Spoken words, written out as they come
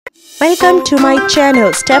Welcome to my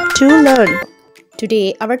channel Step to Learn.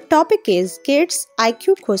 Today our topic is Kids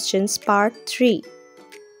IQ Questions Part 3.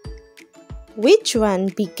 Which one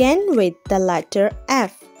began with the letter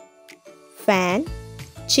F? Fan,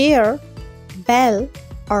 chair, bell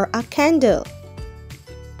or a candle?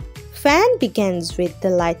 Fan begins with the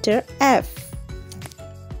letter F.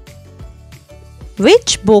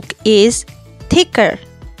 Which book is thicker?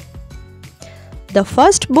 The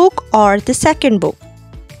first book or the second book?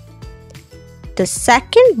 The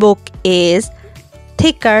second book is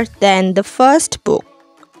thicker than the first book.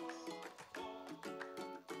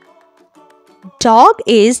 Dog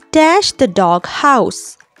is dash the dog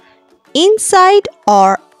house, inside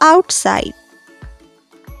or outside?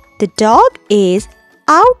 The dog is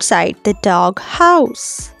outside the dog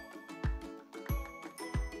house.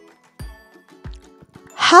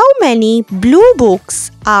 How many blue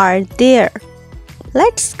books are there?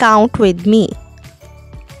 Let's count with me.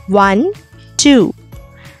 1, 2.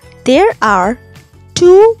 There are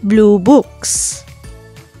 2 blue books.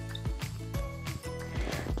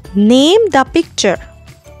 Name the picture.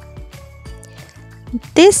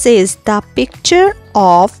 This is the picture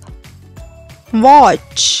of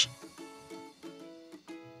watch.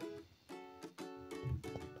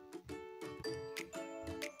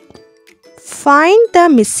 Find the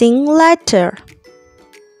missing letter.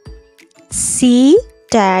 C-R.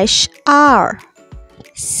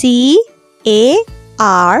 C-A-R.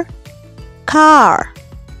 Car.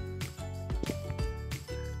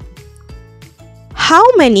 How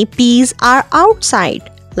many peas are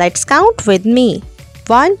outside? Let's count with me.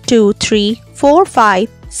 1, 2, 3, 4, 5,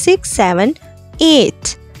 6, 7,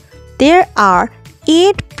 8. There are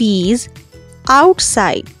 8 peas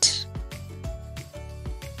outside.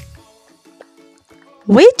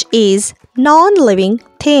 Which is non-living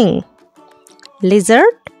thing?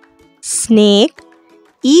 Lizard, snake,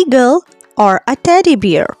 eagle or a teddy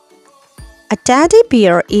bear? A teddy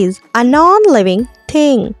bear is a non-living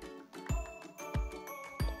thing.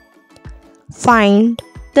 Find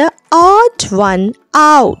the odd one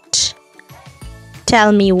out.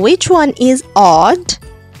 Tell me which one is odd.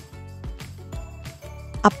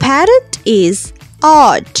 A parrot is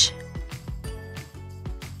odd.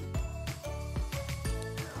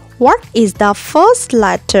 What is the first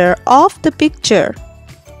letter of the picture?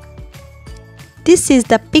 This is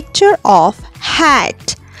the picture of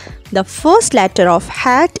hat. The first letter of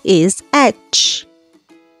hat is H.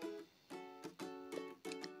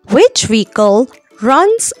 Which vehicle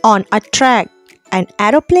runs on a track? An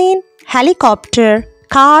aeroplane, helicopter,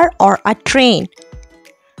 car or a train?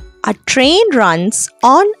 A train runs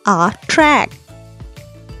on a track.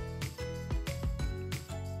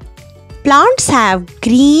 Plants have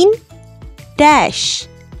green dash,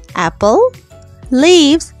 apple,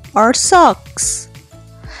 leaves or socks.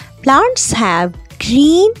 Plants have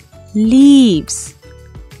green leaves.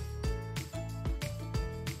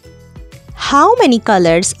 How many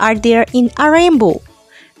colors are there in a rainbow?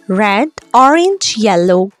 Red, orange,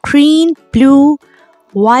 yellow, green, blue,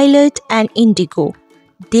 violet and indigo.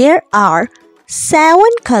 There are 7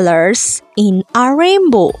 colors in a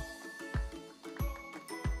rainbow.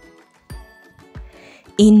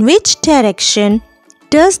 In which direction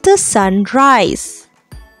does the sun rise?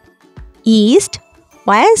 East,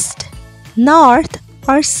 west, north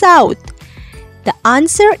or south? The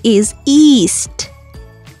answer is east.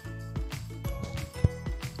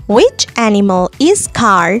 Which animal is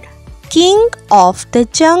called king of the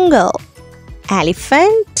jungle?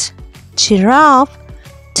 Elephant, giraffe,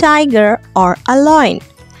 tiger or a lion?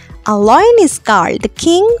 A lion is called the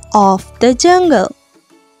king of the jungle.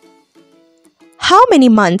 How many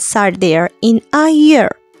months are there in a year?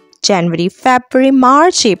 January, February,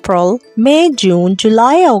 March, April, May, June,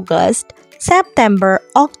 July, August, September,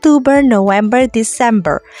 October, November,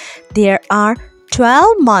 December. There are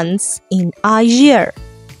 12 months in a year.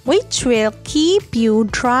 Which will keep you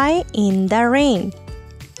dry in the rain?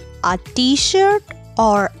 A t-shirt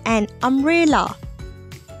or an umbrella?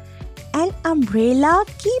 An umbrella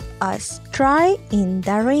keeps us dry in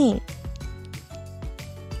the rain.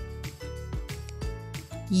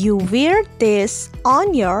 You wear this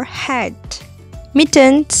on your head.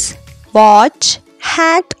 Mittens, watch,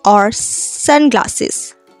 hat or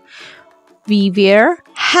sunglasses. We wear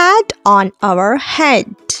hat on our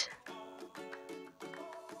head.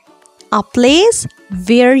 A place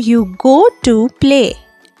where you go to play.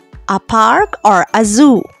 A park or a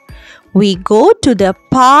zoo. We go to the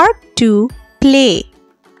park to play.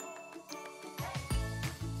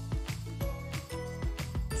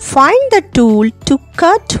 Find the tool to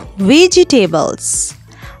cut vegetables.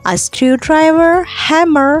 A screwdriver,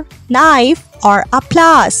 hammer, knife or a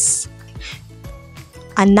plus.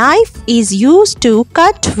 A knife is used to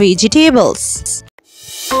cut vegetables.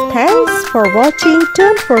 Thanks for watching.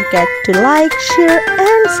 Don't forget to like, share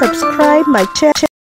and subscribe my channel.